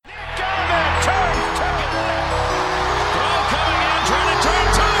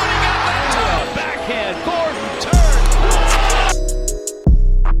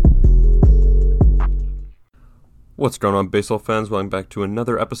What's going on, baseball fans? Welcome back to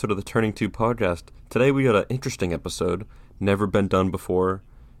another episode of the Turning 2 podcast. Today we got an interesting episode, never been done before,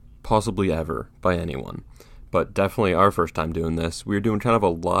 possibly ever, by anyone. But definitely our first time doing this. We were doing kind of a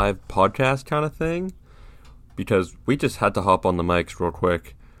live podcast kind of thing, because we just had to hop on the mics real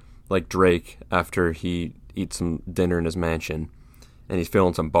quick, like Drake after he eats some dinner in his mansion, and he's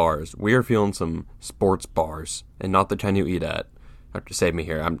feeling some bars. We are feeling some sports bars, and not the kind you eat at. Have to save me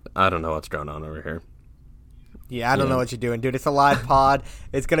here. I don't know what's going on over here. Yeah, I don't know what you're doing, dude. It's a live pod.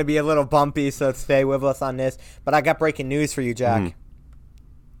 It's going to be a little bumpy, so stay with us on this. But I got breaking news for you, Jack.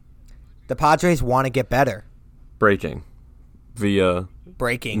 The Padres want to get better. Breaking. Via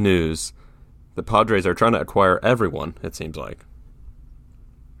news. The Padres are trying to acquire everyone, it seems like.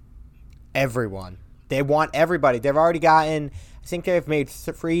 Everyone. They want everybody. They've already gotten, I think they've made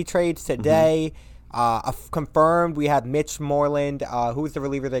 3 trades today. Confirmed, we have Mitch Moreland. Who's the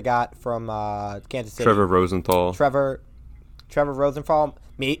reliever they got from Kansas City? Trevor Rosenthal. Trevor Rosenthal.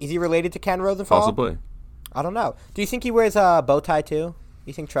 Is he related to Ken Rosenthal? Possibly. I don't know. Do you think he wears a bow tie too?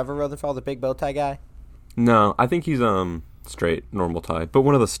 You think Trevor Rosenthal is a big bow tie guy? No, I think he's straight, normal tie. But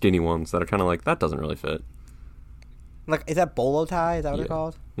one of the skinny ones that are kind of like, that doesn't really fit. Like, is that bolo tie? Is that what they're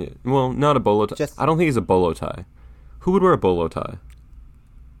called? Yeah. Well, not a bolo tie. I don't think he's a bolo tie. Who would wear a bolo tie?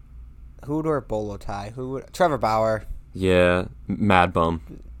 Who would wear a bolo tie? Trevor Bauer. Yeah, Mad Bum.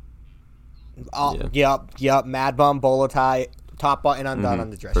 Oh, yep. Mad Bum, bolo tie, top button undone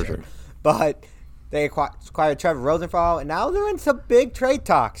on the dress shirt. Sure. But they acquired Trevor Rosenthal, and now they're in some big trade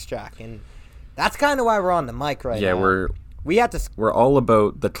talks, Jack. And that's kind of why we're on the mic right now. Yeah, we're all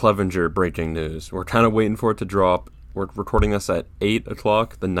about the Clevinger breaking news. We're kind of waiting for it to drop. We're recording this at 8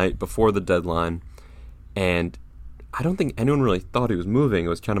 o'clock the night before the deadline, and I don't think anyone really thought he was moving. It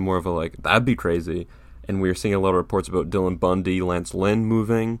was kind of more of a like, that'd be crazy. And we were seeing a lot of reports about Dylan Bundy, Lynn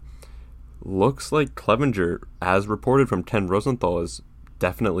moving. Looks like Clevinger, as reported from Ken Rosenthal, is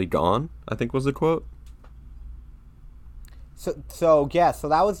definitely gone, I think was the quote. So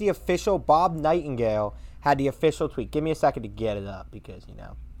that was the official. Bob Nightingale had the official tweet. Give me a second to get it up because,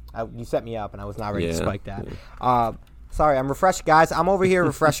 you set me up and I was not ready to spike that. Yeah. Sorry, I'm refreshing. Guys, I'm over here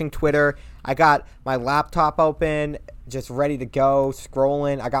refreshing Twitter. I got my laptop open, just ready to go,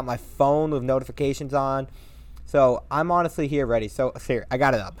 scrolling. I got my phone with notifications on. So I'm honestly here ready. So here, I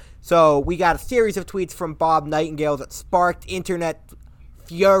got it up. So we got a series of tweets from Bob Nightingale that sparked internet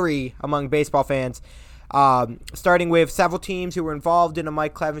fury among baseball fans. Starting with several teams who were involved in the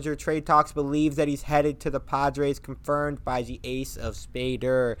Mike Clevinger trade talks believe that he's headed to the Padres, confirmed by the Ace of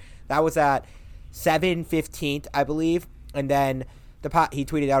Spader. That was at 7/15, I believe. And then he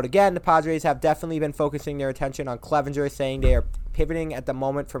tweeted out again, the Padres have definitely been focusing their attention on Clevinger, saying they are pivoting at the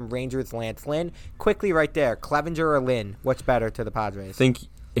moment from Rangers' Lance Lynn. Quickly right there, Clevinger or Lynn, what's better to the Padres? I think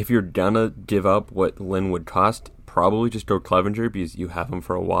if you're going to give up what Lynn would cost, probably just go Clevinger because you have him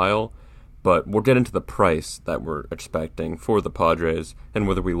for a while. But we'll get into the price that we're expecting for the Padres and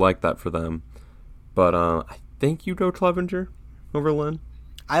whether we like that for them. But I think you go Clevinger over Lynn.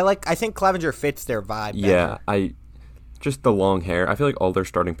 I think Clevinger fits their vibe better. Yeah, just the long hair. I feel like all their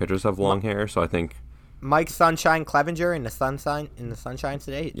starting pitchers have long hair, so I think Mike Sunshine Clevinger in the sunshine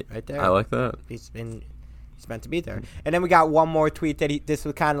today, right there. I like that. He's meant to be there. And then we got one more tweet that this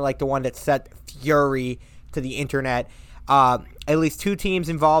was kind of like the one that set fury to the internet. At least 2 teams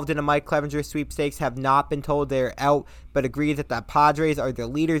involved in a Mike Clevinger sweepstakes have not been told they're out, but agree that the Padres are the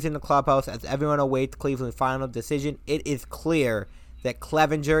leaders in the clubhouse as everyone awaits Cleveland's final decision. It is clear that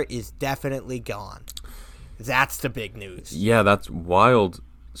Clevinger is definitely gone. That's the big news. Yeah, that's wild.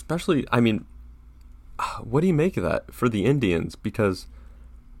 Especially, what do you make of that for the Indians? Because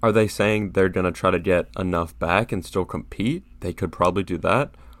are they saying they're going to try to get enough back and still compete? They could probably do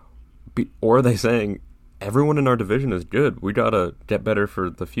that. Or are they saying everyone in our division is good? We got to get better for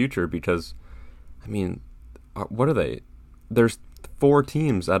the future because, what are they? There's 4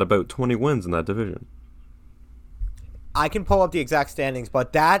 teams at about 20 wins in that division. I can pull up the exact standings,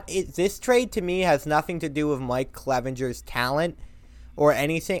 but this trade to me has nothing to do with Mike Clevinger's talent or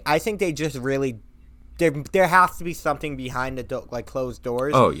anything. I think they just really there has to be something behind the closed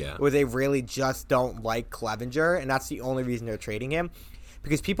doors. Oh yeah, where they really just don't like Clevinger, and that's the only reason they're trading him.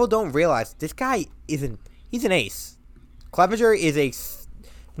 Because people don't realize this guy he's an ace. Clevinger is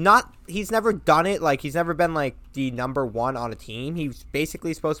he's never done it. He's never been the number 1 on a team. He's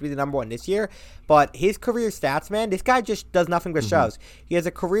basically supposed to be the number 1 this year. But his career stats, man, this guy just does nothing but shows. He has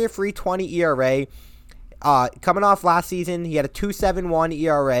a career 3.20 ERA. Coming off last season, he had a 2.71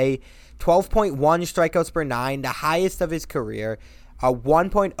 ERA, 12.1 strikeouts per 9, the highest of his career, a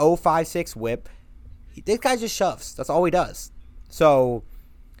 1.056 WHIP. This guy just shoves. That's all he does. So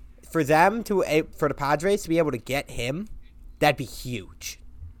for the Padres to be able to get him, that'd be huge.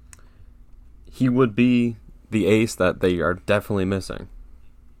 He would be the ace that they are definitely missing.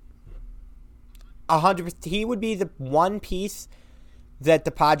 100%. He would be the one piece that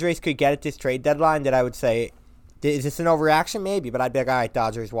the Padres could get at this trade deadline that I would say, is this an overreaction? Maybe, but I'd be like, all right,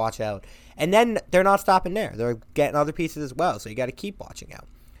 Dodgers, watch out. And then they're not stopping there. They're getting other pieces as well, so you got to keep watching out.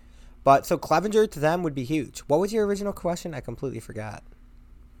 But so Clevinger to them would be huge. What was your original question? I completely forgot.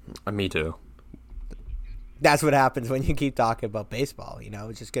 Me too. That's what happens when you keep talking about baseball.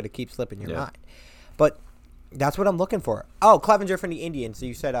 It's just going to keep slipping your mind. But that's what I'm looking for. Oh, Clevinger from the Indians. So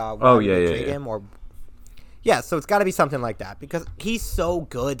you said, trade him or. Yeah, so it's got to be something like that because he's so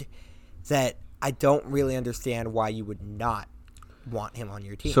good that I don't really understand why you would not want him on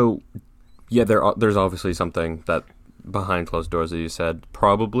your team. So, yeah, there's obviously something that behind closed doors, as you said,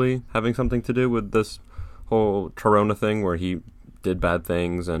 probably having something to do with this whole Corona thing where he did bad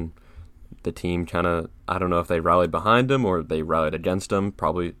things and the team kind of, I don't know if they rallied behind him or they rallied against him,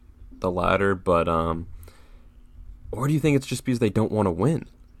 probably the latter, but or do you think it's just because they don't want to win?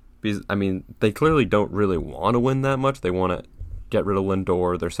 Because, I mean, they clearly don't really want to win that much. They want to get rid of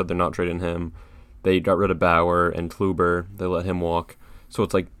Lindor. They said they're not trading him. They got rid of Bauer and Kluber. They let him walk. So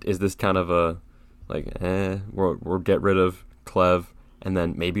it's like, is this kind of a, we'll get rid of Clev, and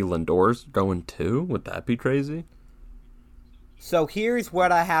then maybe Lindor's going too? Would that be crazy? So here's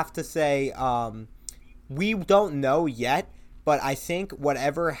what I have to say. We don't know yet, but I think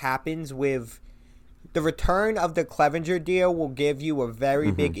whatever happens with the return of the Clevinger deal will give you a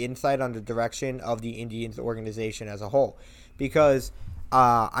very big insight on the direction of the Indians organization as a whole. Because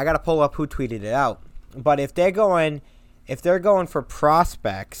I got to pull up who tweeted it out. But if they're going for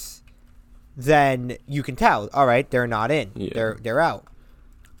prospects, then you can tell. All right, they're not in. Yeah. They're out.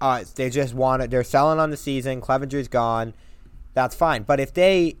 They just want it. They're selling on the season. Clevenger's gone. That's fine. But if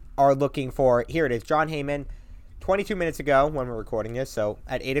they are looking for, here it is, John Heyman, 22 minutes ago when we're recording this, so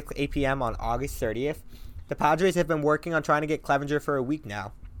at 8 p.m. on August 30th, the Padres have been working on trying to get Clevinger for a week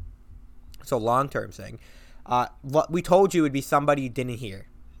now. So long-term thing. We told you it would be somebody you didn't hear.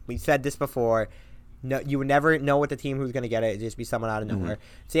 We said this before. No, you would never know what the team who's going to get it. It'd just be someone out of nowhere.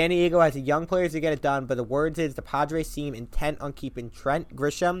 San Diego has the young players to get it done, but the words is the Padres seem intent on keeping Trent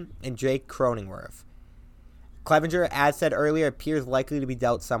Grisham and Jake Cronenworth. Clevinger, as said earlier, appears likely to be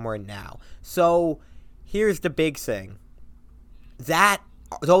dealt somewhere now. So here's the big thing.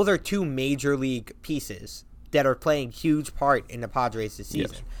 Those are two major league pieces that are playing huge part in the Padres this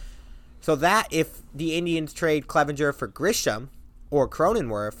season. Yes. So that if the Indians trade Clevinger for Grisham or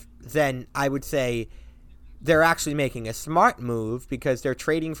Cronenworth, then I would say they're actually making a smart move because they're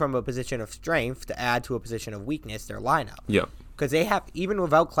trading from a position of strength to add to a position of weakness, their lineup. Yeah. Because they have, even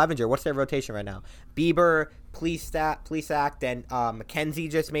without Clevinger, what's their rotation right now? Bieber, Plesac, then McKenzie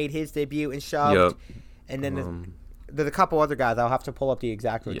just made his debut and shoved. Yep. And then there's a couple other guys. I'll have to pull up the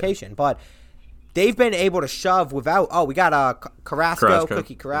exact rotation. Yep. But they've been able to shove without, we got Carrasco,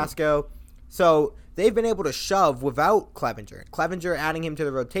 Cookie Carrasco. Yep. So they've been able to shove without Clevinger. Clevinger adding him to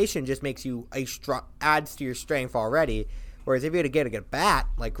the rotation just makes you adds to your strength already. Whereas if you had to get a bat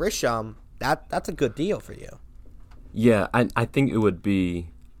like Grisham, that's a good deal for you. Yeah, I think it would be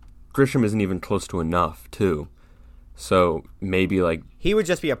Grisham isn't even close to enough too. So maybe like he would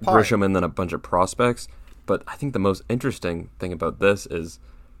just be a part. Grisham and then a bunch of prospects. But I think the most interesting thing about this is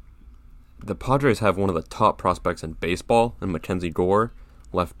the Padres have one of the top prospects in baseball, and Mackenzie Gore,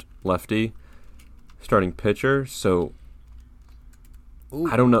 lefty, starting pitcher. So ooh.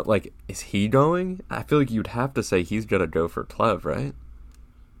 I don't know, like, is he going? I feel like you'd have to say he's gonna go for Clev, right?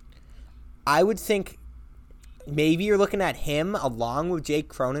 I would think maybe you're looking at him along with Jake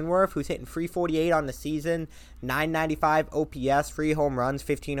Cronenworth, who's hitting .348 on the season, .995 OPS, 3 home runs,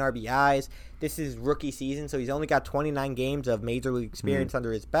 15 RBIs. This is rookie season, so he's only got 29 games of major league experience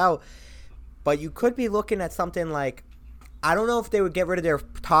under his belt. But you could be looking at something like, I don't know if they would get rid of their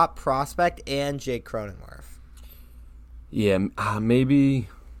top prospect and Jake Cronenworth. Yeah, maybe.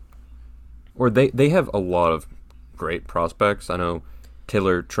 Or they have a lot of great prospects. I know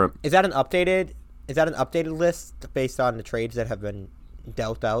Taylor Trump. Is that an updated list based on the trades that have been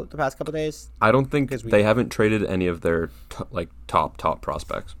dealt out the past couple of days? I don't think they haven't traded any of their top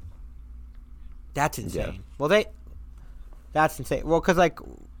prospects. That's insane. Yeah. Well, that's insane. Well, because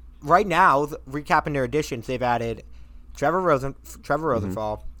right now, recapping their additions, they've added Trevor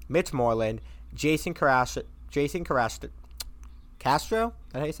Rosenthal, Mitch Moreland, Jason Castro. Castro?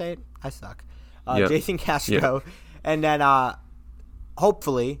 Is that how you say it? I suck. Yep. Jason Castro. Yep. And then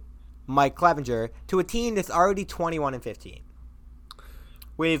hopefully Mike Clevinger to a team that's already 21-15.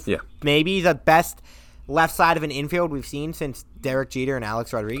 With maybe the best left side of an infield we've seen since Derek Jeter and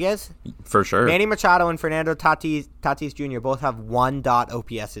Alex Rodriguez. For sure. Manny Machado and Fernando Tatis Jr. both have 1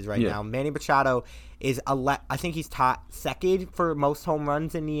 OPSs right now. Manny Machado is, I think he's second for most home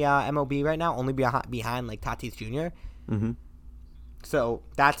runs in the MLB right now, only behind like Tatis Jr. Mm-hmm. So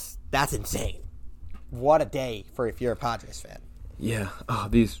that's insane. What a day for if you're a Padres fan. Yeah. Oh,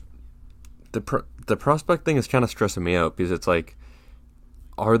 the prospect thing is kind of stressing me out because it's like,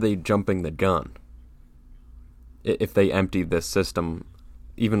 are they jumping the gun? If they empty this system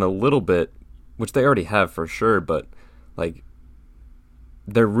even a little bit, which they already have for sure, but like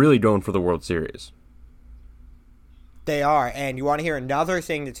they're really going for the World Series. They are, and you want to hear another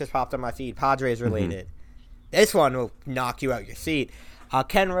thing that just popped on my feed, Padres related. This one will knock you out your seat.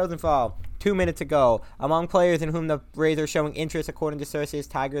 Ken Rosenthal, 2 minutes ago, among players in whom the Rays are showing interest, according to sources,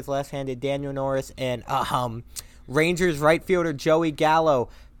 Tigers left-handed Daniel Norris and Rangers right fielder Joey Gallo.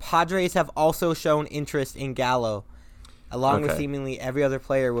 Padres have also shown interest in Gallo, along with seemingly every other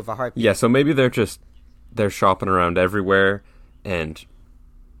player with a heartbeat. Yeah, so maybe they're shopping around everywhere, and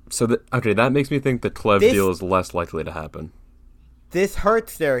so that makes me think the Clev deal is less likely to happen. This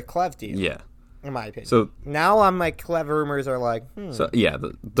hurts their Clev deal. Yeah. In my opinion. So now I'm like, Clev rumors are like, So yeah,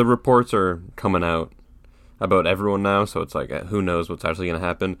 the reports are coming out about everyone now, so it's like, who knows what's actually going to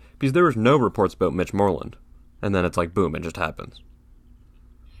happen, because there was no reports about Mitch Moreland, and then it's like, boom, it just happens.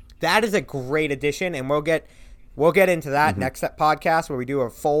 That is a great addition, and we'll get into that next podcast where we do a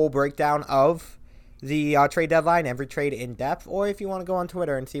full breakdown of the trade deadline, every trade in depth. Or if you want to go on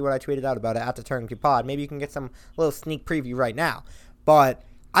Twitter and see what I tweeted out about it at the Turn Pod, maybe you can get some little sneak preview right now. But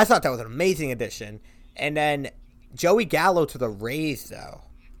I thought that was an amazing addition. And then Joey Gallo to the Rays, though,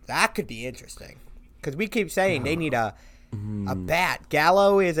 that could be interesting because we keep saying they need a bat.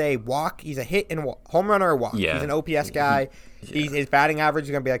 Gallo is a walk. He's a hit and home run or a walk. Yeah. He's an OPS guy. His batting average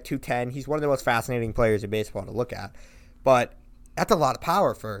is going to be like 210. He's one of the most fascinating players in baseball to look at. But that's a lot of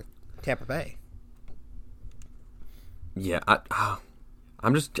power for Tampa Bay. Yeah, I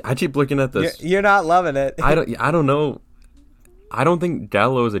keep looking at this. You're not loving it. I don't know. I don't think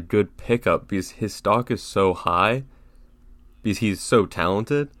Gallo is a good pickup because his stock is so high because he's so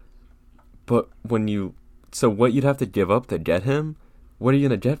talented. But what you'd have to give up to get him, what are you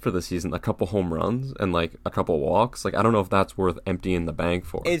going to get for the season? A couple home runs and like a couple walks? Like, I don't know if that's worth emptying the bank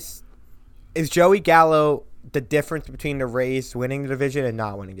for. Is Joey Gallo the difference between the Rays winning the division and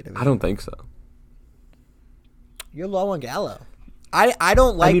not winning the division? I don't think so. You're low on Gallo. I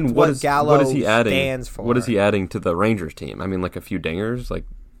don't like what Gallo stands for. What is he adding to the Rangers team? I mean, like a few dingers? Like,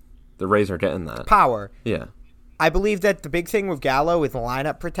 the Rays are getting that. Power. Yeah. I believe that the big thing with Gallo is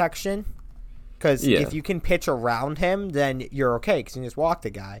lineup protection. Because if you can pitch around him, then you're okay because you can just walk the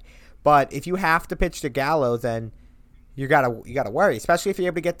guy. But if you have to pitch to Gallo, then you gotta worry. Especially if you're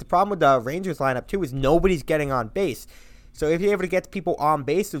able to get the problem with the Rangers lineup too is nobody's getting on base. So if you're able to get people on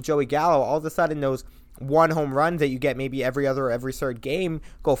base with Joey Gallo, all of a sudden those one home runs that you get maybe every other or every third game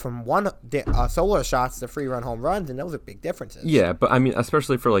go from one solo shots to free run home runs, and those are big differences. Yeah, but I mean,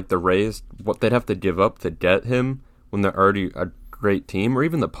 especially for like the Rays, what they'd have to give up to get him when they're already a great team, or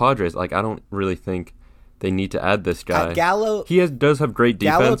even the Padres. Like, I don't really think they need to add this guy. Gallo, does have great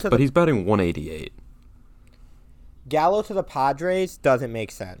defense, but he's batting 188. Gallo to the Padres doesn't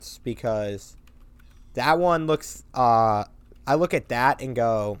make sense because that one looks. I look at that and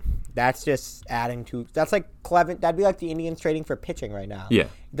go, that's just adding to. That's like Clevinger. That'd be like the Indians trading for pitching right now. Yeah,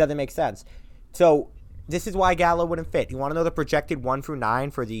 it doesn't make sense. So this is why Gallo wouldn't fit. You want to know the projected 1 through 9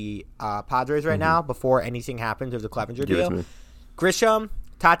 for the Padres right now before anything happens with the Clevinger deal? Grisham,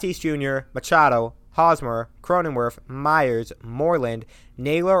 Tatis Jr., Machado, Hosmer, Cronenworth, Myers, Moreland,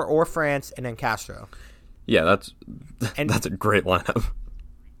 Naylor or France, and then Castro. Yeah, that's a great lineup.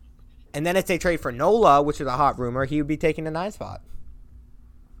 And then if they trade for Nola, which is a hot rumor, he would be taking the 9 spot.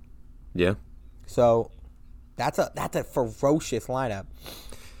 Yeah. So that's a ferocious lineup.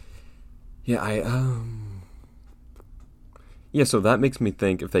 Yeah, Yeah, so that makes me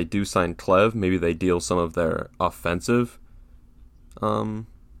think if they do sign Clev, maybe they deal some of their offensive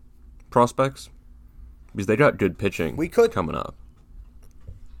prospects because they got good pitching coming up.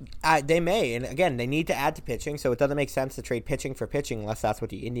 They may, and again, they need to add to pitching, so it doesn't make sense to trade pitching for pitching unless that's what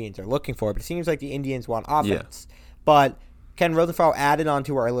the Indians are looking for. But it seems like the Indians want offense. Yeah. But Ken Rosenthal added on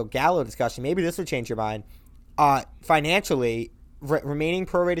to our little Gallo discussion. Maybe this would change your mind. Financially, remaining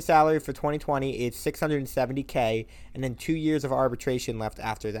prorated salary for 2020 is $670K, and then 2 years of arbitration left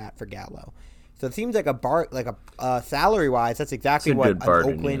after that for Gallo. So it seems like a salary wise, that's exactly what an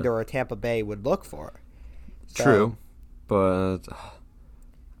Oakland or a Tampa Bay would look for. So, true, but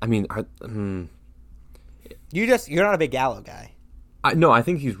I mean, you're not a big Gallo guy. No, I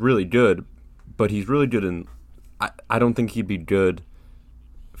think he's really good, but he's really good in. I don't think he'd be good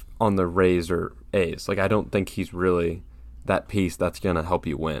on the Rays or A's. Like, I don't think he's really that piece that's gonna help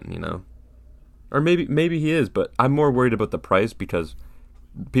you win. You know, or maybe he is, but I'm more worried about the price because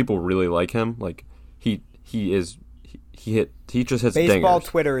people really like him. Like he just hits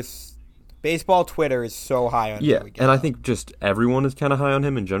dingers. Baseball Twitter is so high on Joey Gallo. And I think just everyone is kind of high on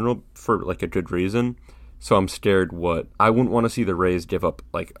him in general for like a good reason. So I'm scared I wouldn't want to see the Rays give up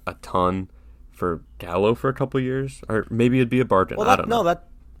like a ton for Gallo for a couple years, or maybe it'd be a bargain. I don't know.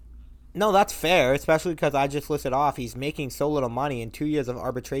 No, that's fair, especially because I just listed off he's making so little money and 2 years of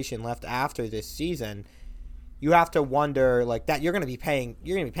arbitration left after this season. You have to wonder like that you're going to be paying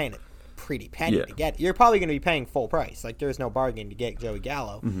a pretty penny to get. You're probably going to be paying full price. Like there's no bargain to get Joey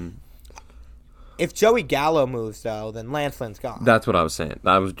Gallo. Mm-hmm. If Joey Gallo moves though, then Lance Lynn's gone. That's what I was saying.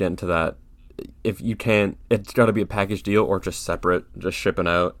 I was getting to that. If you can't, it's got to be a package deal or just separate, just shipping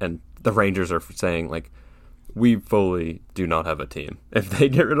out. And the Rangers are saying like, we fully do not have a team. If they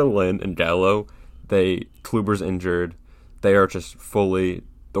get rid of Lynn and Gallo, Kluber's injured. They are just fully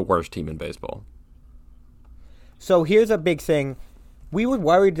the worst team in baseball. So here's a big thing. We were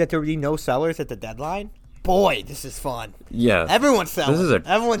worried that there would be no sellers at the deadline. Boy, this is fun. Yeah. Everyone's selling. This is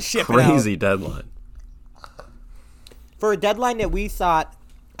Everyone's shipping crazy out. Deadline. For a deadline that we thought,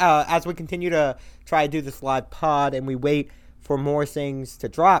 as we continue to try to do this live pod and we wait for more things to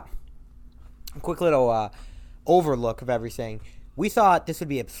drop, a quick little overlook of everything. We thought this would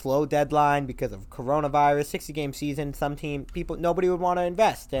be a slow deadline because of coronavirus, 60-game season. Nobody would want to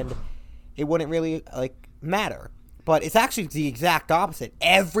invest, and it wouldn't really matter. But it's actually the exact opposite.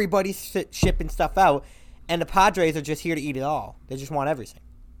 Everybody's shipping stuff out, and the Padres are just here to eat it all. They just want everything.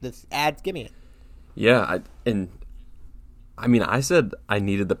 This ads, give me it. Yeah, I said I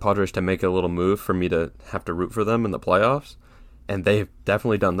needed the Padres to make a little move for me to have to root for them in the playoffs, and they've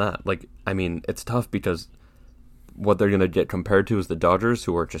definitely done that. It's tough because what they're going to get compared to is the Dodgers,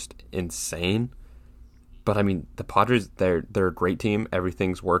 who are just insane. But, the Padres, they're a great team.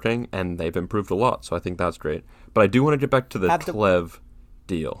 Everything's working, and they've improved a lot, so I think that's great. But I do want to get back to the Clev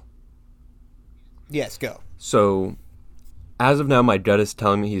deal. Yes, go. So, as of now, my gut is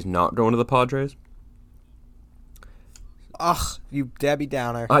telling me he's not going to the Padres. Ugh, you Debbie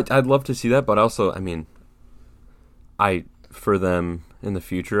Downer. I'd love to see that, but also, for them in the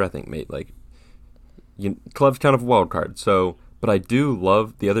future, I think, Clev's kind of a wild card, so... But I do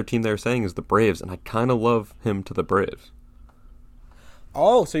love the other team they were saying is the Braves, and I kind of love him to the Braves.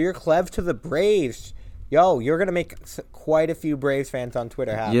 Oh, so you're Clev to the Braves. Yo, you're going to make quite a few Braves fans on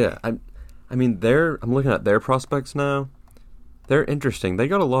Twitter happy. Yeah, I'm looking at their prospects now. They're interesting. They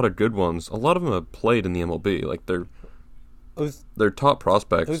got a lot of good ones. A lot of them have played in the MLB. They're top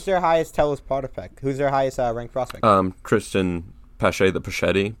prospects. Who's their highest prospect? Who's their highest ranked prospect? Tristan Pache, the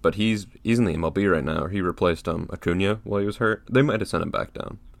Pachetti, but he's in the MLB right now. He replaced Acuna while he was hurt. They might have sent him back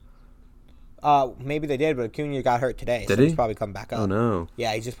down. Maybe they did, but Acuna got hurt today. Did he? He's probably come back up. Oh no.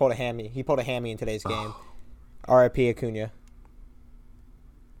 Yeah, he just pulled a hammy. He pulled a hammy in today's game. R.I.P. Acuna.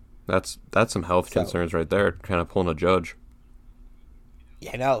 That's some health concerns right there. Kind of pulling a Judge.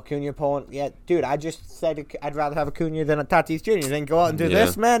 Yeah, no, Acuna pulling. Yeah, dude, I just said I'd rather have Acuna than a Tatis Jr. Then go out and do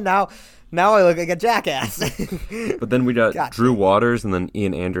this, man. Now I look like a jackass. But then we got Drew Waters and then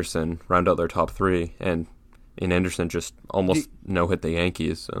Ian Anderson round out their top three, and Ian Anderson just almost no-hit the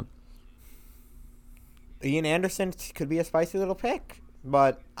Yankees. So Ian Anderson could be a spicy little pick,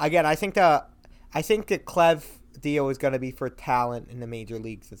 but again, I think the Clev deal is going to be for talent in the major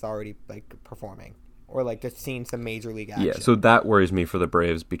leagues that's already performing. Or just seeing some major league action. Yeah, so that worries me for the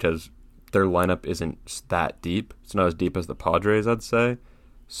Braves because their lineup isn't that deep. It's not as deep as the Padres, I'd say.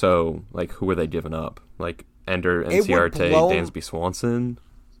 So, who are they giving up? Ender, Enciarte, Dansby Swanson?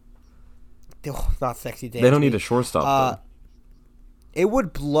 Not sexy Dansby. They don't need a shortstop, though. It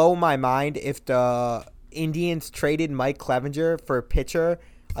would blow my mind if the Indians traded Mike Clevinger for a pitcher,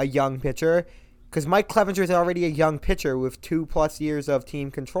 a young pitcher. Because Mike Clevinger is already a young pitcher with 2+ years of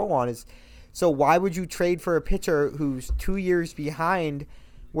team control on his... So why would you trade for a pitcher who's 2 years behind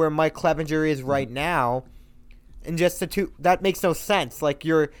where Mike Clevinger is right now? And just that makes no sense.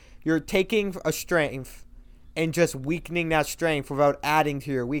 You're taking a strength and just weakening that strength without adding to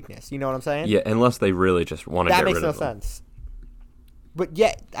your weakness. You know what I'm saying? Yeah, unless they really just want to get rid of him. That makes no sense. But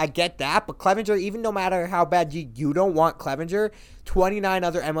yeah, I get that. But Clevinger, even no matter how bad you don't want Clevinger, 29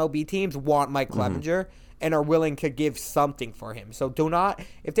 other MLB teams want Mike Clevinger. And are willing to give something for him. So do not...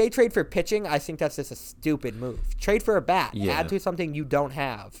 If they trade for pitching, I think that's just a stupid move. Trade for a bat. Yeah. Add to something you don't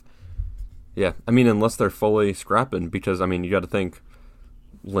have. Yeah. Unless they're fully scrapping. Because, you got to think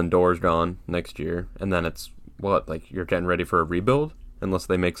Lindor's gone next year. And then it's, you're getting ready for a rebuild? unless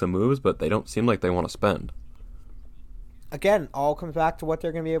they make some moves, but they don't seem like they want to spend. Again, all comes back to what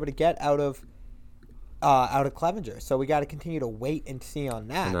they're going to be able to get out of Clevinger. So we got to continue to wait and see on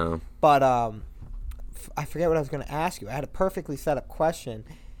that. No. But I forget what I was going to ask you. I had a perfectly set up question.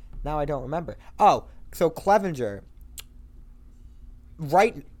 Now I don't remember. Oh, so Clevinger.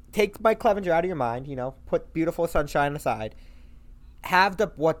 Take Mike Clevinger out of your mind. Put beautiful sunshine aside. Have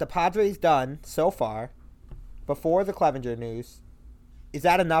what the Padres done so far before the Clevinger news. Is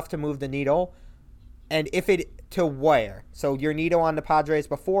that enough to move the needle? And if to where? So your needle on the Padres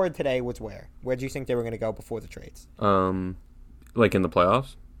before today was where? Where do you think they were going to go before the trades? Like in the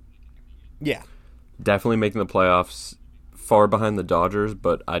playoffs? Yeah. Definitely making the playoffs, far behind the Dodgers,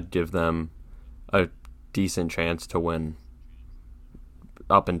 but I'd give them a decent chance to win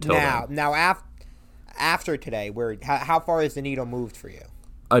up until then. Now after today, how far is the needle moved for you?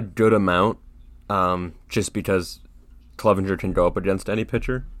 A good amount, just because Clevinger can go up against any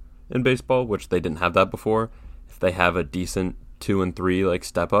pitcher in baseball, which they didn't have that before. If they have a decent 2 and 3 like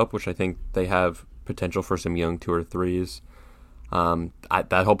step up, which I think they have potential for some young 2 or 3s,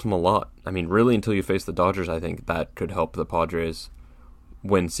 that helps them a lot. I mean, really, until you face the Dodgers, I think that could help the Padres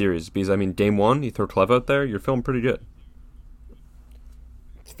win series. Because, I mean, game 1, you throw Clev out there, you're feeling pretty good.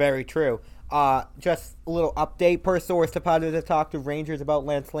 It's very true. Just a little update. Per source, the Padres have talked to Rangers about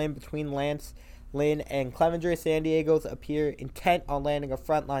Lance Lynn. Between Lynn and Clevinger, San Diego's appear intent on landing a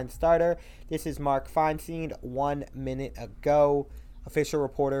frontline starter. This is Mark Feinstein 1 minute ago, official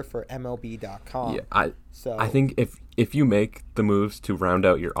reporter for MLB.com. Yeah, I think if you make the moves to round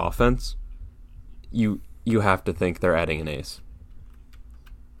out your offense, you have to think they're adding an ace.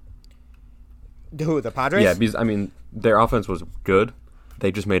 Who, the Padres? Yeah, because, I mean, their offense was good.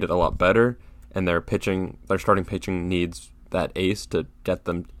 They just made it a lot better, and their starting pitching needs that ace to get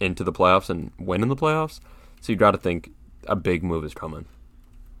them into the playoffs and win in the playoffs. So you got to think a big move is coming.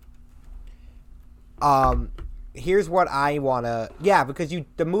 Here's what I want to... Yeah, because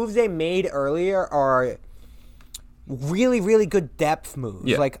the moves they made earlier are really, really good depth moves.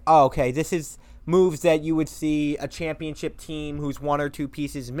 Yeah. Like, okay, this is moves that you would see a championship team whose 1 or 2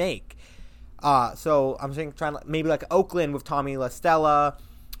 pieces make. So I'm trying maybe like Oakland with Tommy La Stella,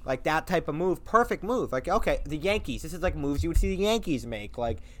 like that type of move. Perfect move. Like, okay, the Yankees. This is like moves you would see the Yankees make,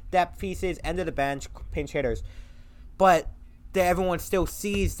 like depth pieces, end of the bench, pinch hitters. But everyone still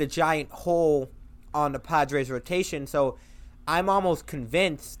sees the giant hole on the Padres rotation. So I'm almost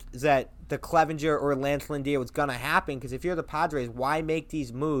convinced that the Clevinger or Lance Lynn deal was going to happen, because if you're the Padres, why make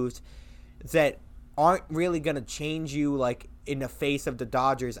these moves that aren't really going to change you like in the face of the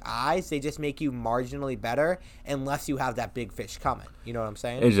Dodgers' eyes? They just make you marginally better unless you have that big fish coming. You know what I'm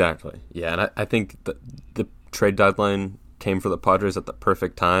saying? Exactly. Yeah, and I think the trade deadline came for the Padres at the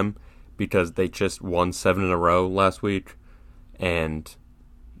perfect time, because they just won 7 in a row last week, and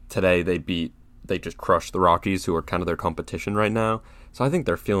today they just crushed the Rockies, who are kind of their competition right now. So I think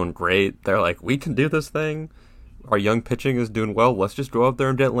they're feeling great. They're like, we can do this thing. Our young pitching is doing well. Let's just go out there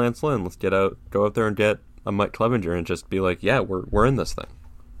and get Lance Lynn. Let's go out there and get a Mike Clevinger and just be like, yeah, we're in this thing.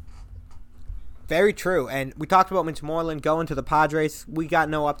 Very true. And we talked about Mitch Moreland going to the Padres. We got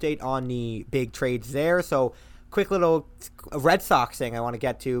no update on the big trades there. So quick little Red Sox thing I want to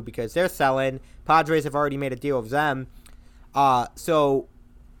get to, because they're selling. Padres have already made a deal with them. So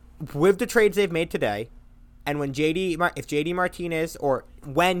with the trades they've made today, and when JD Martinez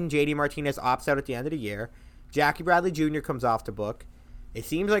opts out at the end of the year, Jackie Bradley Jr. comes off the book. It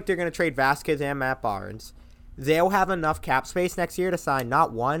seems like they're going to trade Vasquez and Matt Barnes. They'll have enough cap space next year to sign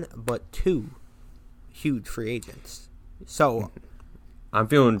not 1, but 2 huge free agents. So I'm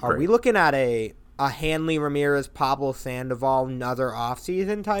feeling great. Are we looking at a Hanley Ramirez, Pablo Sandoval, another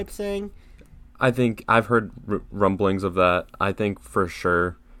offseason type thing? I think I've heard rumblings of that. I think for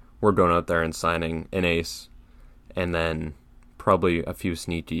sure we're going out there and signing an ace, and then probably a few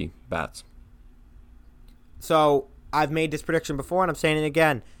sneaky bats. So I've made this prediction before, and I'm saying it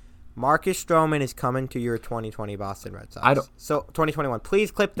again. Marcus Stroman is coming to your 2020 Boston Red Sox. So 2021.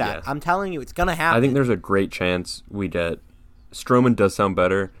 Please clip that. Yeah. I'm telling you, it's going to happen. I think there's a great chance we get... Stroman does sound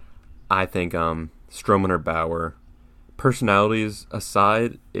better. I think Stroman or Bauer. Personalities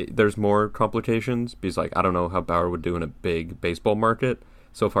aside, there's more complications, because I don't know how Bauer would do in a big baseball market.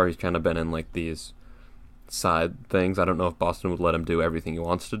 So far, he's kind of been in these side things. I don't know if Boston would let him do everything he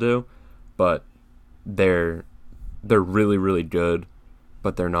wants to do, but they're really, really good,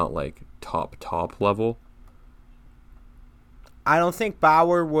 but they're not top level. I don't think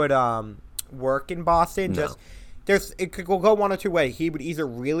Bauer would work in Boston. No. It could go one or two ways. He would either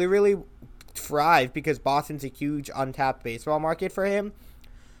really, really thrive, because Boston's a huge untapped baseball market for him,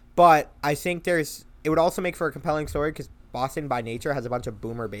 but I think it would also make for a compelling story, because Boston by nature has a bunch of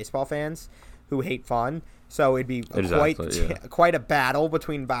boomer baseball fans who hate fun. So it'd be quite a battle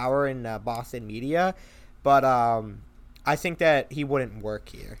between Bauer and Boston media. But I think that he wouldn't work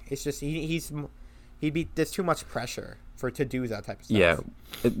here. It's just there's too much pressure to do that type of stuff. Yeah,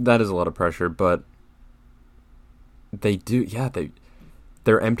 that is a lot of pressure, but they do. Yeah,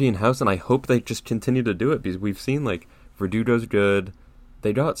 they're emptying house, and I hope they just continue to do it because we've seen like Verdugo's good.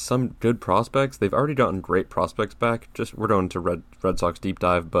 They got some good prospects. They've already gotten great prospects back. We're going to Red Sox deep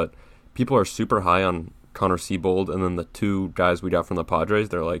dive, but people are super high on Connor Siebold, and then the two guys we got from the Padres.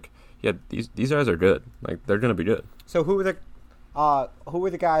 They're like, yeah, these guys are good. Like they're gonna be good. So who were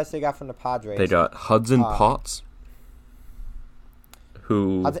the guys they got from the Padres? They got Hudson Potts,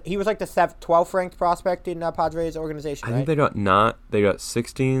 who he was like the 12th ranked prospect in Padres organization. I think they got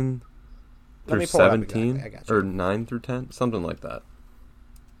 16 through 17 or 9 through 10, something like that.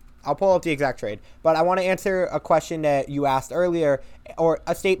 I'll pull up the exact trade, but I want to answer a question that you asked earlier, or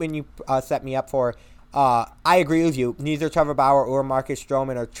a statement you set me up for. I agree with you. Neither Trevor Bauer or Marcus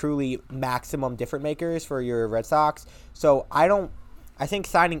Stroman are truly maximum difference makers for your Red Sox. So I think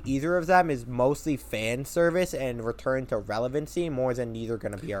signing either of them is mostly fan service and return to relevancy more than neither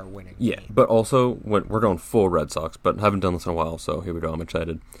going to be our winning team. But also when we're going full Red Sox, but haven't done this in a while, so here we go. I'm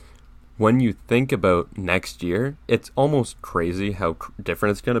excited. When you think about next year, it's almost crazy how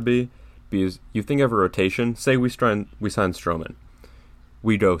different it's going to be because you think of a rotation. Say we sign Stroman.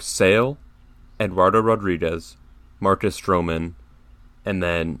 We go Sale, Eduardo Rodriguez, Marcus Stroman, and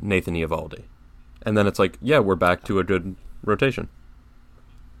then Nathan Eovaldi. And then it's like, yeah, we're back to a good rotation.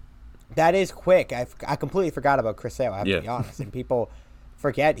 That is quick. I completely forgot about Chris Sale, I have to be honest. And people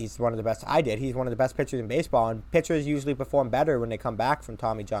forget he's one of the best. He's one of the best pitchers in baseball, and pitchers usually perform better when they come back from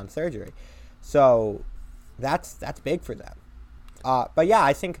Tommy John surgery. So that's big for them. But yeah,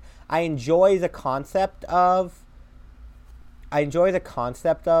 I think I enjoy the concept of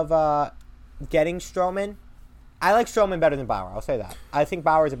getting Stroman. I like Stroman better than Bauer. I'll say that. I think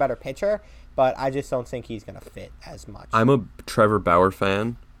Bauer is a better pitcher, but I just don't think he's going to fit as much. I'm a Trevor Bauer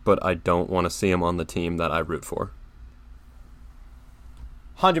fan, but I don't want to see him on the team that I root for.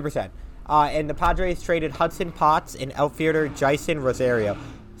 100%. And the Padres traded Hudson Potts and outfielder Jason Rosario.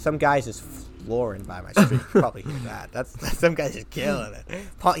 Some guys just flooring by my street. Probably hear that. That's some guys just killing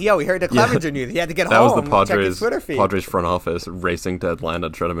it. Yo, we heard the Clevinger news. He had to get home. That was the check his Twitter feed. Padres front office racing to Atlanta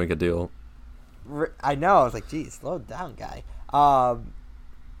to try to make a deal. I know. I was like, geez, slow down, guy.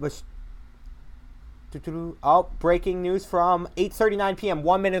 Breaking news from 8:39 p.m.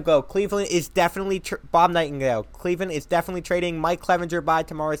 1 minute ago. Cleveland is definitely Bob Nightingale. Cleveland is definitely trading Mike Clevinger by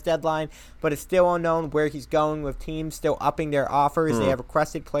tomorrow's deadline, but it's still unknown where he's going, with teams still upping their offers. They have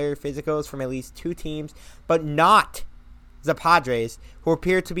requested player physicals from at least 2 teams, but not the Padres, who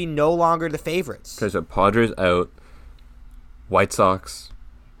appear to be no longer the favorites. Okay, so Padres out. White Sox.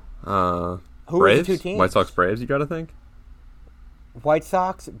 Who are Braves? the 2 teams? White Sox, Braves, you got to think? White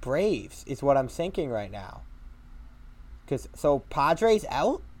Sox, Braves is what I'm thinking right now. So Padres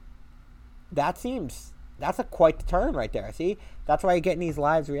out? That's quite the turn right there. See? That's why you're getting these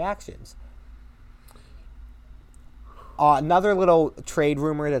live reactions. Another little trade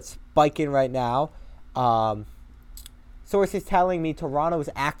rumor that's spiking right now. Sources telling me Toronto is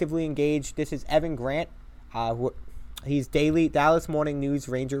actively engaged. This is Evan Grant. He's daily Dallas Morning News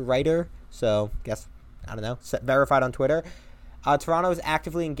Ranger writer. So, I don't know, verified on Twitter. Toronto is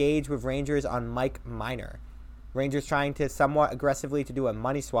actively engaged with Rangers on Mike Minor. Rangers trying to somewhat aggressively to do a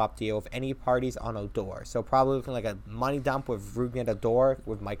money swap deal with any parties on Odor. So probably looking like a money dump with Rugen Odor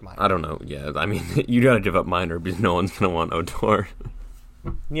with Mike Minor. I don't know. Yeah, I mean, you got to give up Minor because no one's going to want Odor.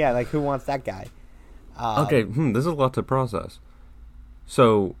 Yeah, like who wants that guy? Okay, this is a lot to process.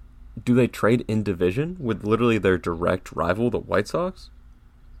 So, do they trade in division with literally their direct rival, the White Sox?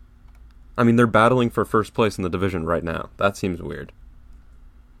 I mean, they're battling for first place in the division right now. That seems weird.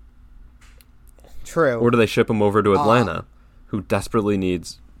 True. Or do they ship him over to Atlanta, who desperately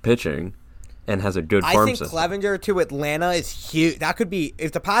needs pitching and has a good farm system? I think Clevinger to Atlanta is huge. That could be,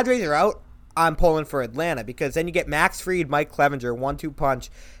 if the Padres are out, I'm pulling for Atlanta, because then you get Max Fried, Mike Clevinger, 1-2 punch.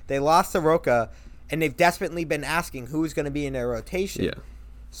 They lost Soroka, and they've desperately been asking who's going to be in their rotation. Yeah.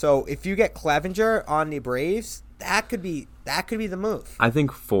 So if you get Clevinger on the Braves, that could be the move. I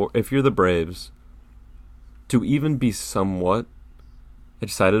think if you're the Braves, to even be somewhat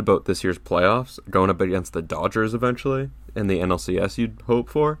excited about this year's playoffs, going up against the Dodgers eventually in the NLCS you'd hope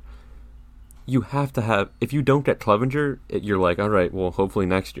for, you have to have, if you don't get Clevinger, you're like, all right, well, hopefully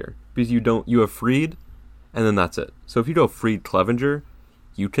next year. Because you have Fried, and then that's it. So if you go Fried Clevinger,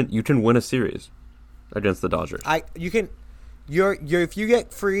 you can win a series against the Dodgers. You if you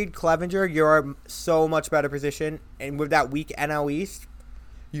get freed Clevinger, you're so much better position. And with that weak NL East,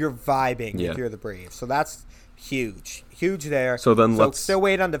 you're vibing if you're the Braves. So that's huge there. So then let's still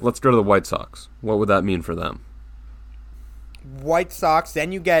wait on let's go to the White Sox. What would that mean for them? White Sox.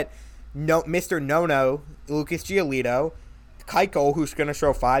 Then you get Mr. No, Lucas Giolito, Keuchel, who's going to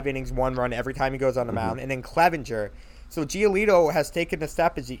show 5 innings, 1 run every time he goes on the mound, and then Clevinger. So Giolito has taken a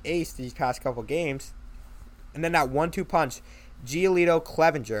step as the ace these past couple games. And then that 1-2 punch, Giolito,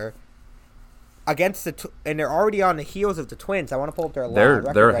 Clevinger, against and they're already on the heels of the Twins. I want to pull up their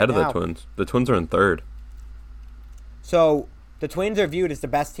record. They're ahead of the Twins. The Twins are in 3rd. So the Twins are viewed as the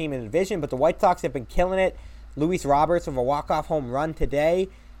best team in the division, but the White Sox have been killing it. Luis Roberts with a walk-off home run today.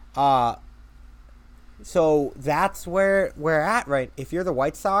 So that's where we're at, right? If you're the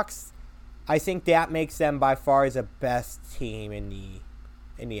White Sox, I think that makes them by far the best team in the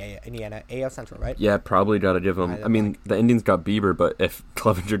AL Central, right? Yeah, probably got to give them. I mean, the Indians got Bieber, but if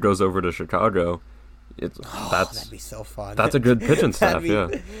Clevinger goes over to Chicago, that'd be so fun. That's a good pitching staff.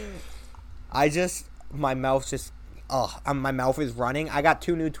 My mouth is running. I got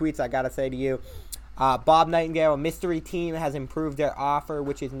 2 new tweets I gotta say to you. Bob Nightingale, a mystery team, has improved their offer,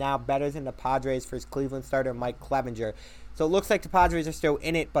 which is now better than the Padres for his Cleveland starter Mike Clevinger. So it looks like the Padres are still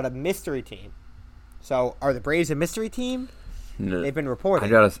in it, but a mystery team. So are the Braves a mystery team? No, they've been reported.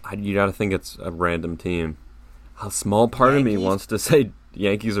 You gotta think it's a random team. A small part of me wants to say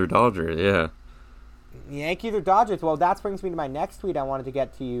Yankees or Dodgers. Yeah, Yankees or Dodgers. Well, that brings me to my next tweet I wanted to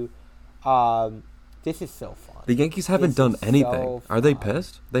get to you. This is so fun. The Yankees haven't done anything. Are they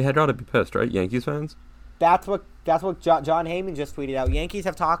pissed? They had got to be pissed, right? Yankees fans? That's what John Heyman just tweeted out. Yankees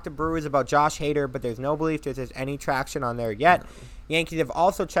have talked to Brewers about Josh Hader, but there's no belief that there's any traction on there yet. No. Yankees have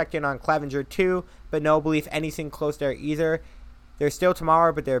also checked in on Clevinger too, but no belief anything close there either. There's still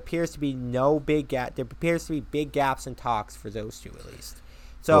tomorrow, but there appears to be big gaps in talks for those two at least.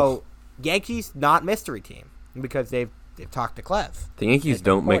 So Yankees not mystery team because they've talked to Clev. The Yankees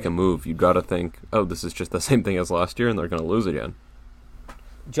don't make a move. You got to think, this is just the same thing as last year, and they're going to lose again.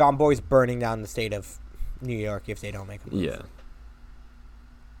 John Boy's burning down the state of New York if they don't make a move. Yeah.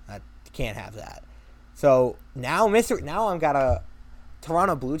 Can't have that. So now I've got a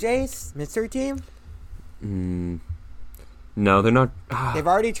Toronto Blue Jays mystery team. No, they're not. They've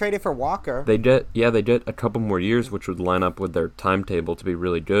already traded for Walker. They did a couple more years, which would line up with their timetable to be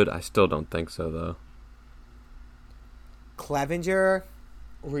really good. I still don't think so, though. Clevinger,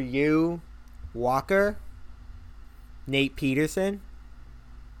 Ryu, Walker, Nate Peterson.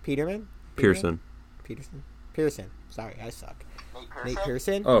 Peterson. Sorry, I suck. Nate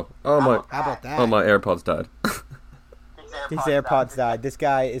Pearson. Oh my! How about that? Oh, my AirPods died. His AirPods died. This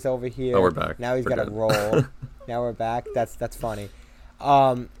guy is over here. Oh, we're back. Now he's got to roll. Now we're back. That's funny.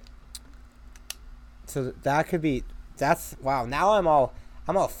 So that could be. That's wow. Now I'm all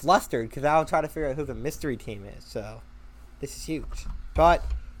flustered because I'll try to figure out who the mystery team is. So this is huge. But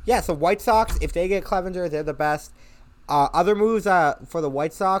yeah, so White Sox, if they get Clevinger, they're the best. Other moves for the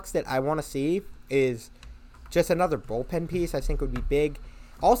White Sox that I want to see is just another bullpen piece. I think would be big.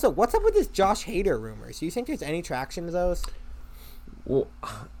 Also, what's up with this Josh Hader rumors? Do you think there's any traction to those? Well,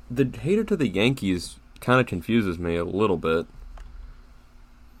 the Hader to the Yankees kind of confuses me a little bit.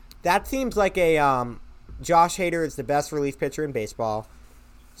 That seems like a Josh Hader is the best relief pitcher in baseball,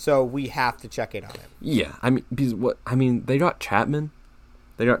 so we have to check in on him. Yeah, they got Chapman,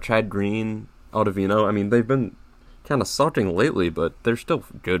 they got Chad Green, Ottavino. I mean, they've been kind of sucking lately, but they're still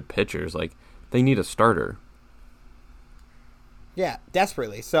good pitchers. Like, they need a starter. Yeah,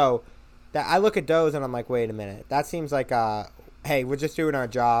 desperately. So I look at those and I'm like, wait a minute. That seems like, hey, we're just doing our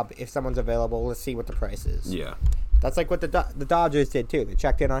job. If someone's available, let's see what the price is. Yeah. That's like what the Dodgers did, too. They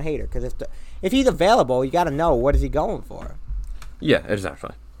checked in on Hader. Because if he's available, you got to know what is he going for. Yeah,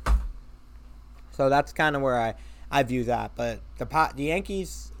 exactly. So that's kind of where I view that. But the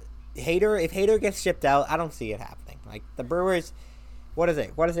Yankees, if Hader gets shipped out, I don't see it happening. Like, the Brewers, where are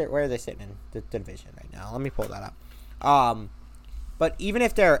they sitting in the division right now? Let me pull that up. But even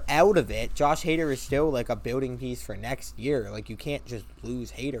if they're out of it, Josh Hader is still like a building piece for next year. Like, you can't just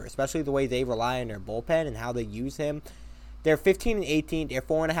lose Hader, especially the way they rely on their bullpen and how they use him. They're 15 and 18. They're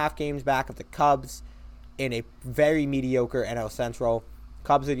 4.5 games back of the Cubs in a very mediocre NL Central.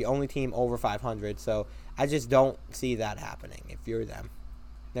 Cubs are the only team over 500, so I just don't see that happening if you're them.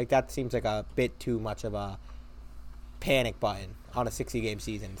 Like, that seems like a bit too much of a panic button on a 60-game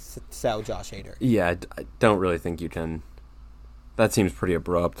season to sell Josh Hader. Yeah, I don't really think you can. That seems pretty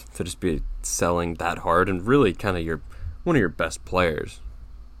abrupt to just be selling that hard and really kind of one of your best players.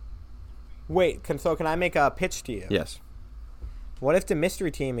 Wait, so can I make a pitch to you? Yes. What if the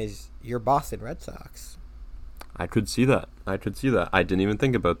mystery team is your Boston Red Sox? I could see that. I didn't even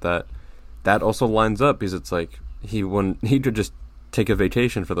think about that. That also lines up because it's like he could just take a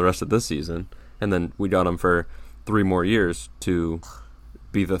vacation for the rest of this season, and then we got him for 3 more years to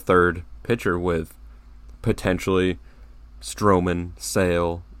be the third pitcher with potentially Stroman,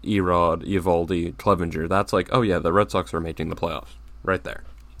 Sale, Erod, Eovaldi, Clevinger. That's like, oh yeah, the Red Sox are making the playoffs right there.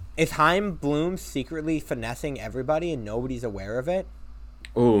 Is Chaim Bloom secretly finessing everybody and nobody's aware of it?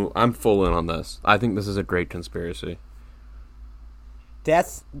 Oh, I'm full in on this. I think this is a great conspiracy.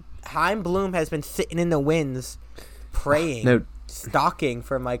 Chaim Bloom has been sitting in the winds, praying, stalking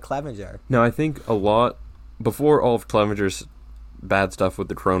for Mike Clevinger. No, I think a lot before all of Clevinger's bad stuff with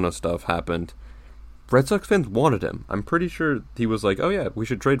the Corona stuff happened, Red Sox fans wanted him. I'm pretty sure he was like, oh yeah, we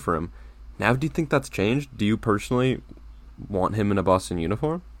should trade for him. Now, do you think that's changed? Do you personally want him in a Boston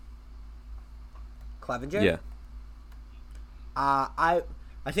uniform? Clevinger? Yeah. I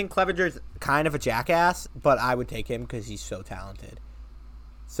think Clevinger's kind of a jackass, but I would take him because he's so talented.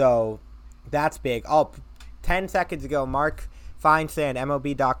 So, that's big. 10 seconds ago, Mark Feinsand,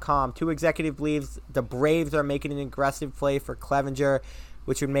 MLB.com, 2 executive believes the Braves are making an aggressive play for Clevinger,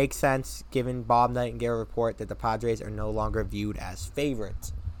 which would make sense given Bob Nightingale report that the Padres are no longer viewed as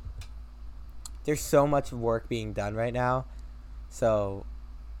favorites. There's so much work being done right now, so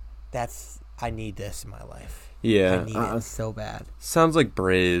I need this in my life. Yeah. I need it so bad. Sounds like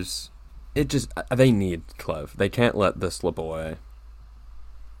Braves. They need Clev. They can't let this slip away.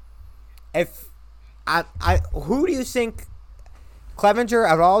 Who do you think Clevinger,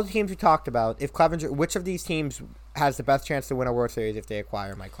 out of all the teams we talked about, which of these teams has the best chance to win a World Series if they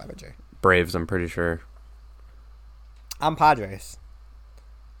acquire Mike Clevinger? Braves, I'm pretty sure. I'm Padres.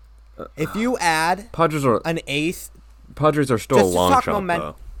 If you add an ace, Padres are still a long shot,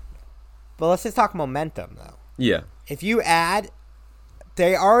 though. But let's just talk momentum, though. Yeah. If you add,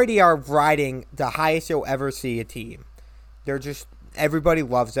 they already are riding the highest you'll ever see a team. Everybody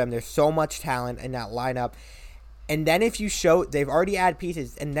loves them. There's so much talent in that lineup. And then if you they've already added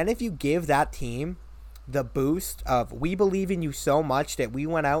pieces, and then if you give that team the boost of, we believe in you so much that we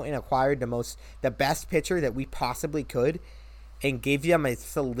went out and acquired the best pitcher that we possibly could, and give them a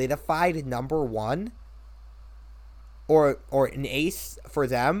solidified number one or an ace for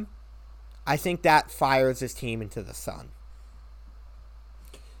them, I think that fires this team into the sun.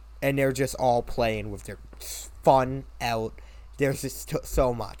 And they're just all playing with their fun out. There's just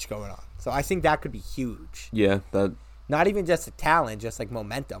so much going on. So I think that could be huge. Yeah. Not even just the talent, just like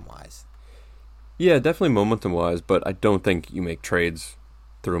momentum-wise. Yeah, definitely momentum-wise, but I don't think you make trades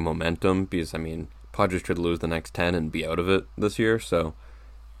through momentum because, Padres could lose the next 10 and be out of it this year. So,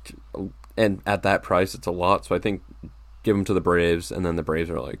 and at that price, it's a lot. So I think give them to the Braves, and then the Braves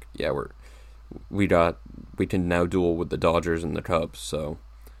are like, yeah, we can now duel with the Dodgers and the Cubs. So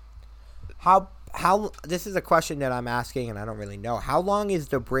how this is a question that I'm asking, and I don't really know. How long is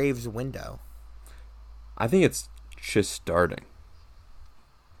the Braves window? I think it's just starting.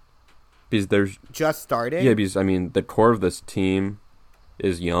 Because there's just starting? Yeah, because the core of this team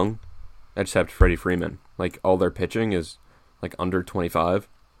is young, except Freddie Freeman. Like, all their pitching is like under 25.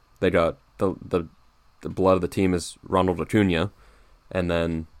 They got the blood of the team is Ronald Acuna, and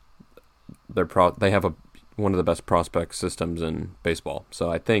then they have one of the best prospect systems in baseball. So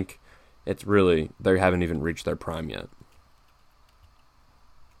I think it's really, they haven't even reached their prime yet.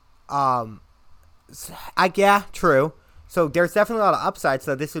 Yeah, true. So there's definitely a lot of upside.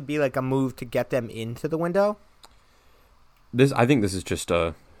 So this would be like a move to get them into the window. I think this is just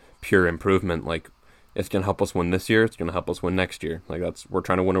a pure improvement. Like, it's gonna help us win this year. It's gonna help us win next year. Like, we're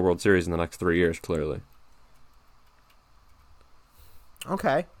trying to win a World Series in the next 3 years. Clearly.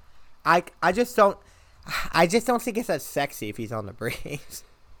 Okay, I just don't think it's as sexy if he's on the Braves.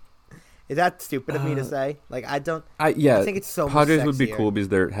 Is that stupid of me to say? Like, I think it's so much Padres sexier. would be cool because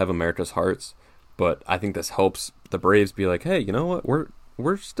they have America's hearts, but I think this helps the Braves be like, hey, you know what? We're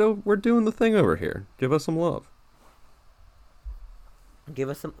doing the thing over here. Give us some love.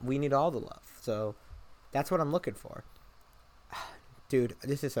 We need all the love. So that's what I'm looking for. Dude,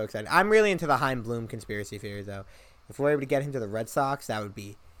 this is so exciting. I'm really into the Chaim Bloom conspiracy theory, though. If we're able to get him to the Red Sox, that would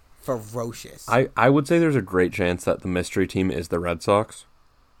be ferocious. I would say there's a great chance that the mystery team is the Red Sox.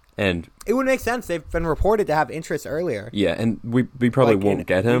 And it would make sense. They've been reported to have interest earlier. Yeah, and we probably won't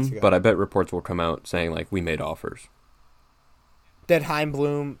get him, but I bet reports will come out saying, like, we made offers. That Chaim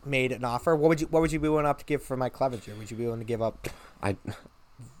Bloom made an offer? What would you be willing to give for Mike Clevinger? Would you be willing to give up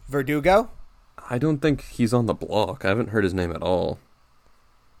Verdugo? I don't think he's on the block. I haven't heard his name at all.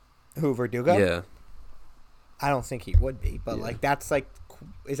 Who, Verdugo? Yeah. I don't think he would be, but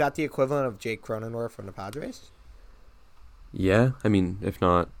is that the equivalent of Jake Cronenworth from the Padres? Yeah, if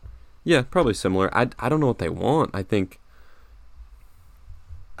not, Yeah, probably similar. I don't know what they want. I think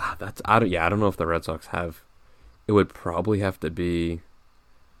I don't know if the Red Sox have. It would probably have to be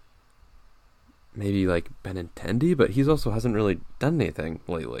maybe like Benintendi, but he's also hasn't really done anything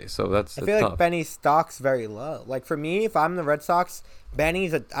lately, so I feel like tough. Benny's stock's very low. Like for me, if I'm the Red Sox,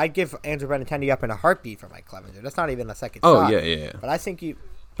 I'd give Andrew Benintendi up in a heartbeat for Mike Clevinger. That's not even a second Oh shot. yeah. But I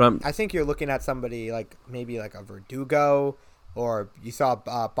think you're looking at somebody like maybe like a Verdugo, or you saw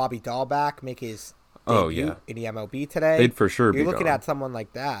Bobby Dahlback make his debut in the MLB today. They'd for sure You're be looking gone. at someone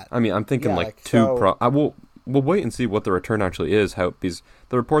like that. I mean, I'm thinking I will. We'll wait and see what the return actually is. How the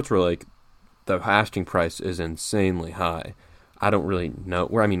reports were like the asking price is insanely high. I don't really know.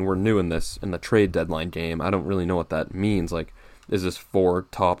 We're new in the trade deadline game. I don't really know what that means. Like, is this 4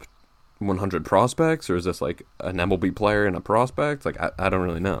 top 100 prospects, or is this like an MLB player and a prospect? Like, I don't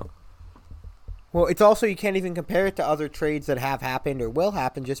really know. Well, it's also, you can't even compare it to other trades that have happened or will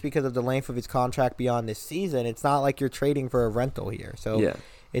happen just because of the length of his contract beyond this season. It's not like you're trading for a rental here. So yeah.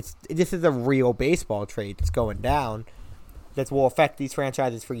 This is a real baseball trade that's going down that will affect these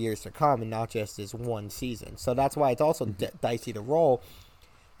franchises for years to come and not just this one season. So that's why it's also dicey to roll,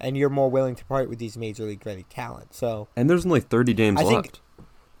 and you're more willing to part with these major league ready talent. So, and there's only 30 games left.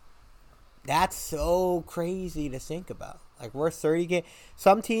 That's so crazy to think about. Like, we're 30 games.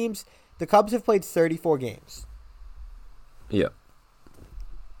 Some teams, the Cubs have played 34 games. Yeah.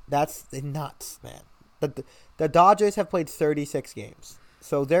 That's nuts, man. But the Dodgers have played 36 games.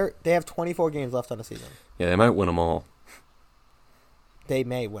 So they have 24 games left on the season. Yeah, they might win them all. They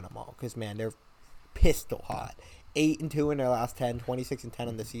may win them all because, man, they're pistol hot. 8-2 in their last 10, 26-10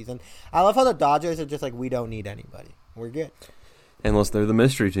 in the season. I love how the Dodgers are just like, we don't need anybody. We're good. Unless they're the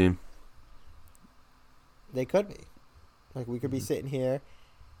mystery team. They could be. Like, we could be sitting here.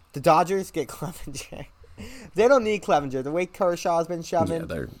 The Dodgers get Clevinger. They don't need Clevinger. The way Kershaw's been shoving.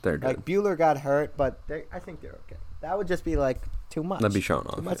 Yeah, they're good. Like, Buehler got hurt, but I think they're okay. That would just be, like, too much. That'd be showing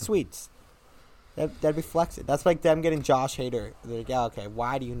off. Too much sweets. That'd be flexing. That's like them getting Josh Hader. They're like, yeah, okay,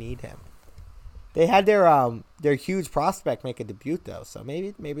 why do you need him? They had their huge prospect make a debut, though, so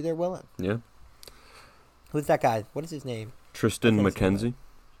maybe they're willing. Yeah. Who's that guy? What is his name? Tristan McKenzie.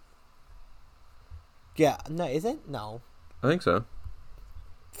 Yeah, no, is it? No. I think so.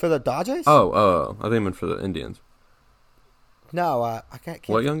 For the Dodgers? Oh, I think I meant for the Indians. No, I can't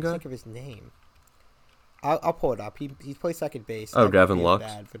what young guy? think of his name. I'll pull it up. He plays second base. Oh, Gavin Lux.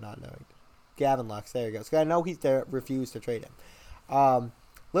 Bad for not knowing. Gavin Lux. There you go. So I know he's there. Refused to trade him.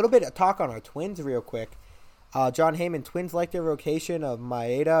 Little bit of talk on our Twins real quick. John Heyman, Twins like their rotation of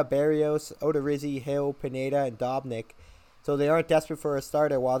Maeda, Barrios, Odorizzi, Hill, Pineda, and Dobnik, so they aren't desperate for a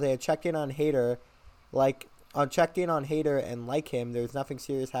starter. While they had checked in on Hader, and like him, there's nothing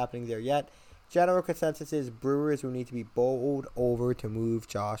serious happening there yet. General consensus is Brewers will need to be bowled over to move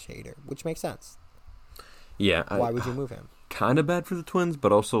Josh Hader, which makes sense. Yeah. Why would you move him? Kind of bad for the Twins,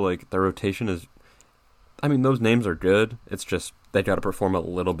 but also like their rotation is. I mean, those names are good. It's just they got to perform a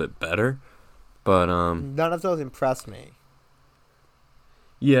little bit better. But none of those impressed me.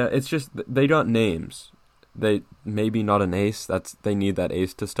 Yeah, it's just they got names. They maybe not an ace. They need that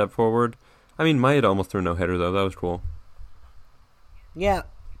ace to step forward. I mean, Maeda almost threw a no-hitter though. That was cool. Yeah,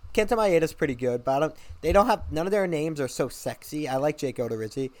 Kenta Maeda's pretty good, but none of their names are so sexy. I like Jake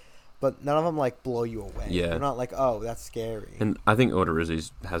Odorizzi, but none of them like blow you away. Yeah, they're not like, oh, that's scary. And I think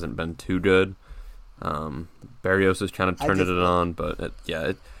Odorizzi's hasn't been too good. Barrios is kind of turning it on, but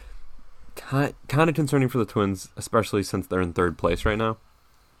it kind of concerning for the Twins, especially since they're in third place right now.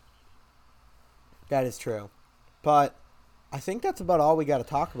 That is true, but I think that's about all we got to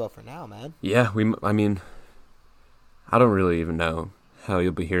talk about for now, man. Yeah, I mean, I don't really even know how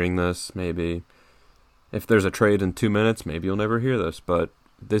you'll be hearing this. Maybe if there's a trade in 2 minutes, maybe you'll never hear this. But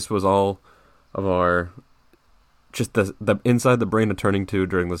this was all of our just the inside the brain of Turning Two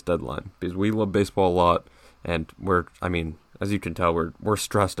during this deadline, because we love baseball a lot, and as you can tell, we're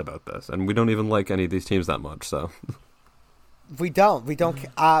stressed about this, and we don't even like any of these teams that much. So we don't.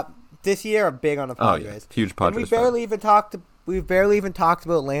 This year I'm big on the Padres. Oh, yeah. Huge Padres. And we've barely even talked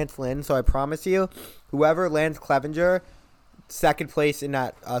about Lance Lynn. So I promise you, whoever lands Clevinger, second place in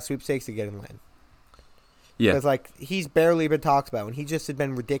that sweepstakes to get him Lynn. Yeah, because he's barely been talked about, and he just had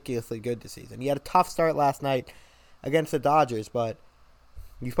been ridiculously good this season. He had a tough start last night against the Dodgers, but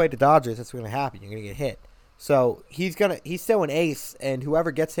you play the Dodgers, that's what's going to happen. You're going to get hit. So he's still an ace, and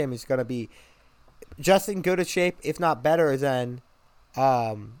whoever gets him is going to be just in good a shape, if not better than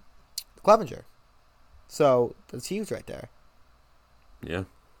Clevinger. So that's huge right there. Yeah.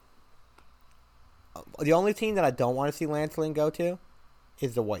 The only team that I don't want to see Lance Lynn go to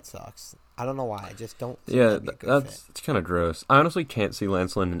is the White Sox. I don't know why. I just don't. Yeah, it's kind of gross. I honestly can't see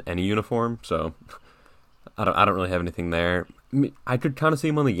Lance Lynn in any uniform, so I don't really have anything there. I could kind of see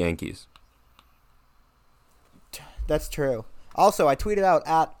him on the Yankees. That's true. Also, I tweeted out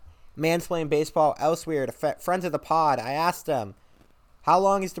at Mansplain Baseball elsewhere to friends of the pod. I asked them, how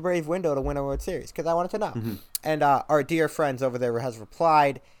long is the Brave window to win a World Series? Because I wanted to know. Mm-hmm. And our dear friends over there has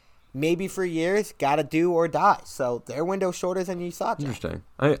replied, maybe 3 years, gotta do or die. So their window's shorter than you thought, Jack. Interesting.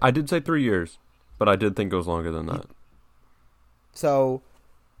 I did say 3 years, but I did think it was longer than that. So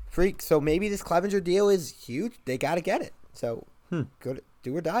maybe this Clevinger deal is huge. They gotta get it. So good,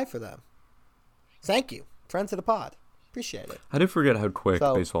 do or die for them. Thank you, friends of the pod. Appreciate it. I did forget how quick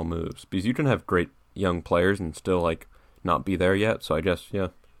baseball moves, because you can have great young players and still not be there yet. So I guess, yeah.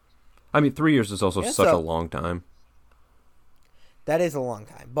 I mean, 3 years is also such a long time. That is a long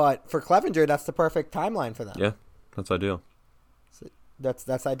time, but for Clevinger, that's the perfect timeline for them. Yeah, that's ideal. So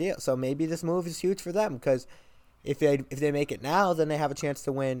that's ideal. So maybe this move is huge for them, because if they make it now, then they have a chance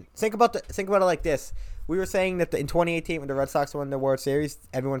to win. Think about it like this: we were saying that in 2018, when the Red Sox won the World Series,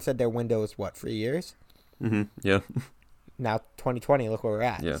 everyone said their window is 3 years. Mm-hmm. Yeah. Now 2020, look where we're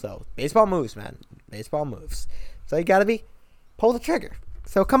at. Yeah. So baseball moves, man. Baseball moves. So you gotta pull the trigger.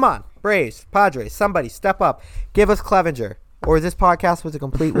 So come on, Braves, Padres, somebody step up, give us Clevinger. Or this podcast was a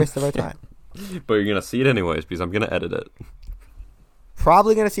complete waste of our time. But you're going to see it anyways, because I'm going to edit it.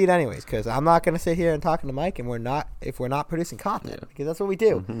 Probably going to see it anyways, because I'm not going to sit here and talking to Mike if we're not producing content, because that's what we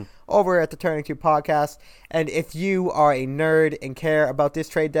do over at the Turning Two Podcast. And if you are a nerd and care about this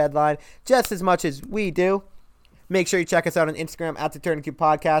trade deadline just as much as we do, make sure you check us out on Instagram at the Turning Two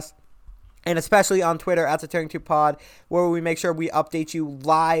Podcast, and especially on Twitter at the Turning Two Pod, where we make sure we update you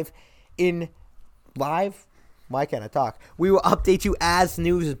live. Why can't I talk? We will update you as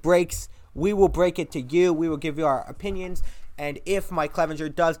news breaks. We will break it to you. We will give you our opinions. And if Mike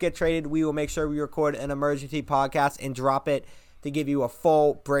Clevinger does get traded, we will make sure we record an emergency podcast and drop it to give you a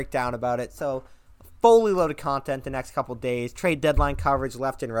full breakdown about it. So, fully loaded content the next couple days. Trade deadline coverage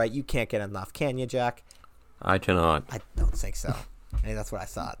left and right. You can't get enough, can you, Jack? I cannot. I don't think so. Hey, that's what I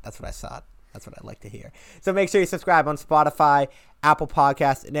thought. That's what I'd like to hear. So make sure you subscribe on Spotify, Apple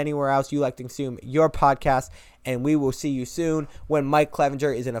Podcasts, and anywhere else you like to consume your podcast. And we will see you soon when Mike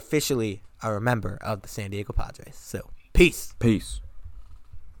Clevinger is officially a member of the San Diego Padres. So, peace. Peace.